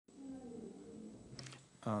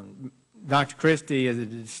Dr. Christy is a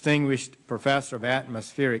distinguished professor of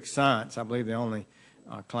atmospheric science, I believe the only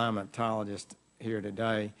climatologist here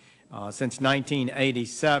today. Since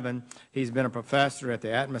 1987, he's been a professor at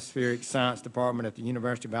the Atmospheric Science Department at the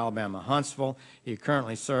University of Alabama, Huntsville. He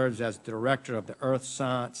currently serves as director of the Earth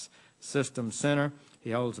Science Systems Center.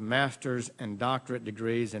 He holds master's and doctorate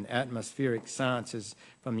degrees in atmospheric sciences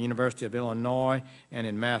from the University of Illinois and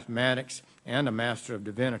in mathematics and a Master of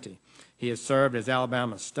Divinity. He has served as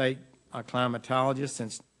Alabama State Climatologist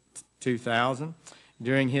since 2000.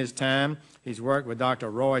 During his time, he's worked with Dr.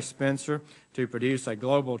 Roy Spencer to produce a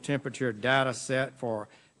global temperature data set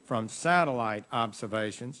from satellite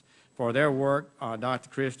observations. For their work, Dr.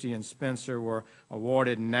 Christy and Spencer were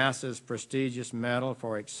awarded NASA's prestigious Medal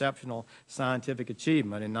for Exceptional Scientific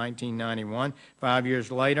Achievement in 1991. 5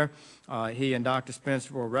 years later, he and Dr.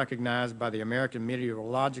 Spencer were recognized by the American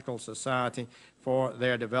Meteorological Society for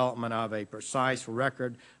their development of a precise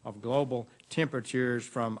record of global temperatures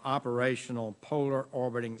from operational polar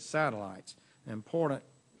orbiting satellites. An important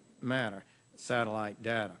matter, satellite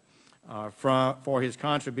data. For his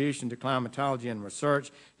contribution to climatology and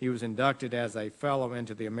research, he was inducted as a fellow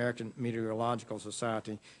into the American Meteorological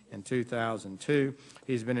Society in 2002.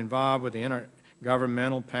 He's been involved with the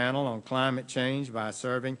Intergovernmental Panel on Climate Change by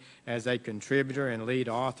serving as a contributor and lead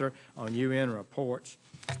author on UN reports.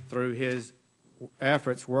 Through his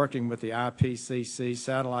efforts working with the IPCC,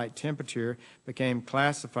 satellite temperature became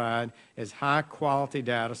classified as high-quality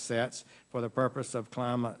data sets for the purpose of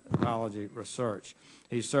climatology research.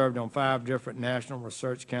 He served on 5 different National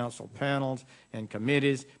Research Council panels and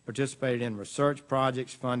committees, participated in research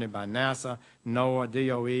projects funded by NASA, NOAA,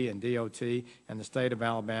 DOE, and DOT, and the state of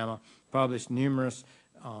Alabama, published numerous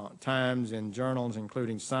times in journals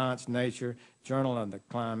including Science, Nature, Journal of the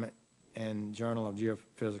Climate, and Journal of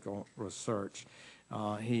Geophysical Research.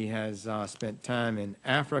 He has spent time in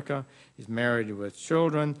Africa. He's married with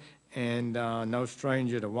children and no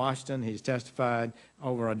stranger to Washington. He's testified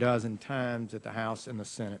over a dozen times at the House and the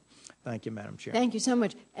Senate. Thank you, Madam Chair. Thank you so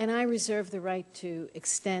much. And I reserve the right to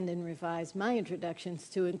extend and revise my introductions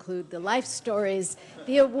to include the life stories,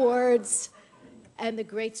 the awards, and the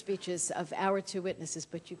great speeches of our 2 witnesses,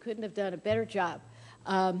 but you couldn't have done a better job.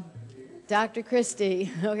 Dr. Christy,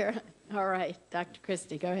 all right, Dr.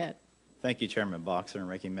 Christy, go ahead. Thank you, Chairman Boxer and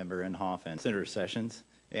Ranking Member Inhofe and Senator Sessions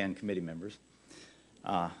and committee members.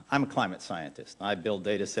 I'm a climate scientist. I build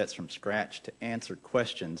data sets from scratch to answer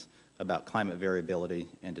questions about climate variability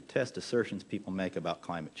and to test assertions people make about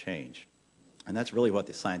climate change. And that's really what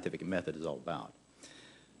the scientific method is all about.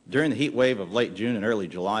 During the heat wave of late June and early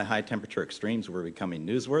July, high temperature extremes were becoming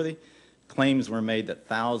newsworthy. Claims were made that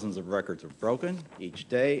thousands of records were broken each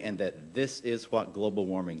day and that this is what global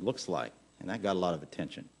warming looks like. And that got a lot of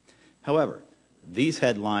attention. However, these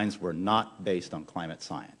headlines were not based on climate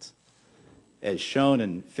science. As shown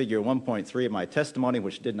in figure 1.3 of my testimony,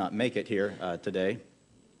 which did not make it here today,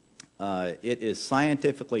 it is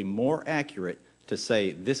scientifically more accurate to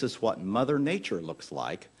say this is what Mother Nature looks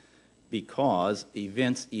like because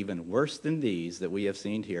events even worse than these that we have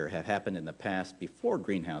seen here have happened in the past before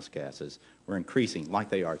greenhouse gases were increasing like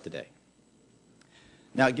they are today.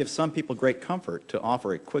 Now, it gives some people great comfort to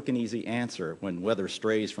offer a quick and easy answer when weather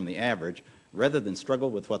strays from the average rather than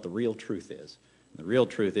struggle with what the real truth is. The real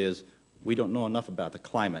truth is we don't know enough about the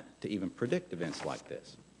climate to even predict events like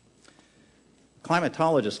this.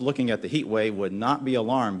 Climatologists looking at the heat wave would not be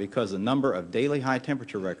alarmed because the number of daily high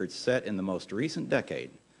temperature records set in the most recent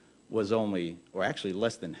decade was only, or actually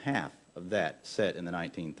less than half of that set in the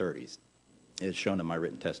 1930s, as shown in my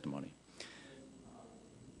written testimony.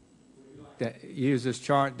 Use this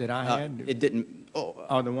chart that I had? It didn't.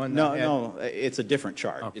 Oh, the one no, that no, it's a different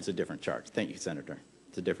chart. Okay. It's a different chart. Thank you, Senator.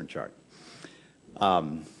 It's a different chart.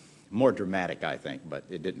 More dramatic, I think, but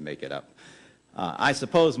it didn't make it up. I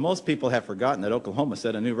suppose most people have forgotten that Oklahoma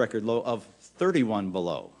set a new record low of 31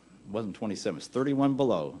 below. It wasn't 27, it's 31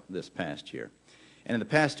 below this past year. And in the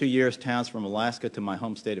past 2 years, towns from Alaska to my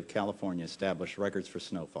home state of California established records for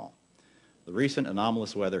snowfall. The recent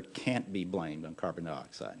anomalous weather can't be blamed on carbon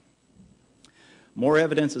dioxide. More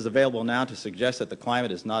evidence is available now to suggest that the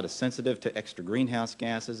climate is not as sensitive to extra greenhouse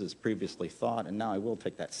gases as previously thought, and now I will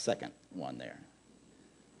take that second one there.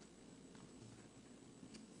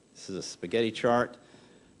 This is a spaghetti chart.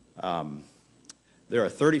 There are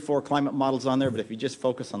 34 climate models on there, but if you just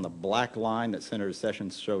focus on the black line that Senator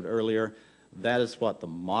Sessions showed earlier, that is what the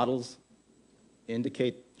models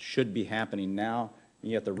indicate should be happening now,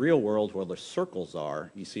 and yet the real world, where the circles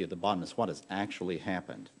are, you see at the bottom, is what has actually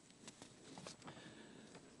happened.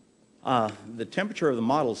 The temperature of the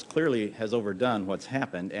models clearly has overdone what's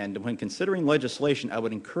happened, and when considering legislation, I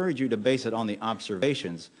would encourage you to base it on the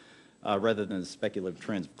observations rather than the speculative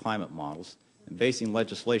trends of climate models. And basing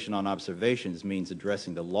legislation on observations means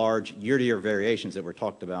addressing the large year-to-year variations that were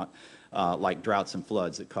talked about, like droughts and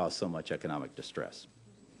floods that cause so much economic distress.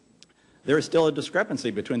 There is still a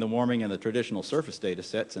discrepancy between the warming in the traditional surface data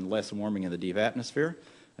sets and less warming in the deep atmosphere.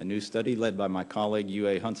 A new study led by my colleague,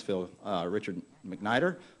 UA Huntsville, Richard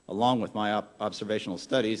McNider, along with my observational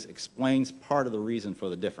studies, explains part of the reason for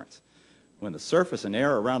the difference. When the surface and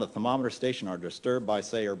air around a thermometer station are disturbed by,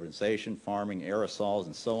 say, urbanization, farming, aerosols,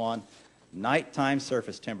 and so on, nighttime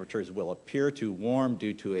surface temperatures will appear to warm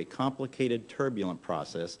due to a complicated turbulent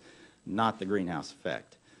process, not the greenhouse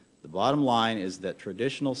effect. The bottom line is that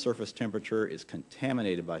traditional surface temperature is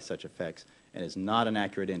contaminated by such effects and is not an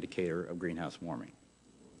accurate indicator of greenhouse warming.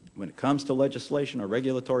 When it comes to legislation or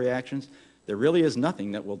regulatory actions, there really is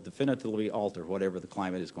nothing that will definitively alter whatever the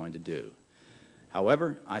climate is going to do.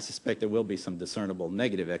 However, I suspect there will be some discernible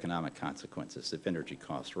negative economic consequences if energy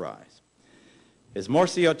costs rise. As more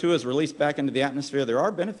CO2 is released back into the atmosphere, there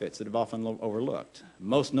are benefits that have often overlooked.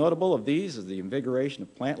 Most notable of these is the invigoration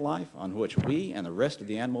of plant life, on which we and the rest of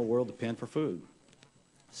the animal world depend for food.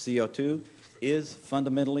 CO2 is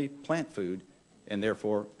fundamentally plant food and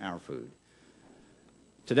therefore our food.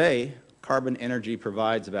 Today, carbon energy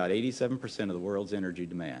provides about 87% of the world's energy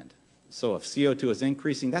demand. So if CO2 is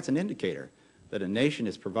increasing, that's an indicator that a nation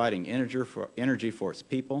is providing energy for its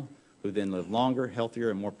people, who then live longer, healthier,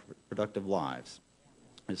 and more productive lives.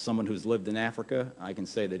 As someone who's lived in Africa, I can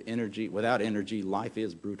say that without energy, life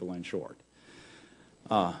is brutal and short.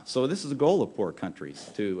 So this is a goal of poor countries,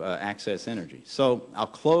 to access energy. So I'll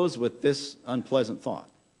close with this unpleasant thought.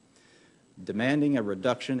 Demanding a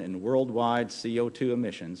reduction in worldwide CO2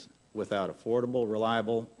 emissions without affordable,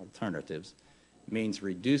 reliable alternatives means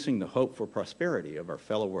reducing the hope for prosperity of our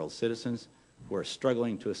fellow world citizens who are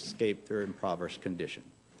struggling to escape their impoverished condition.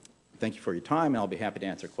 Thank you for your time, and I'll be happy to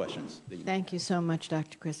answer questions. Thank you so much,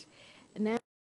 Dr. Christy.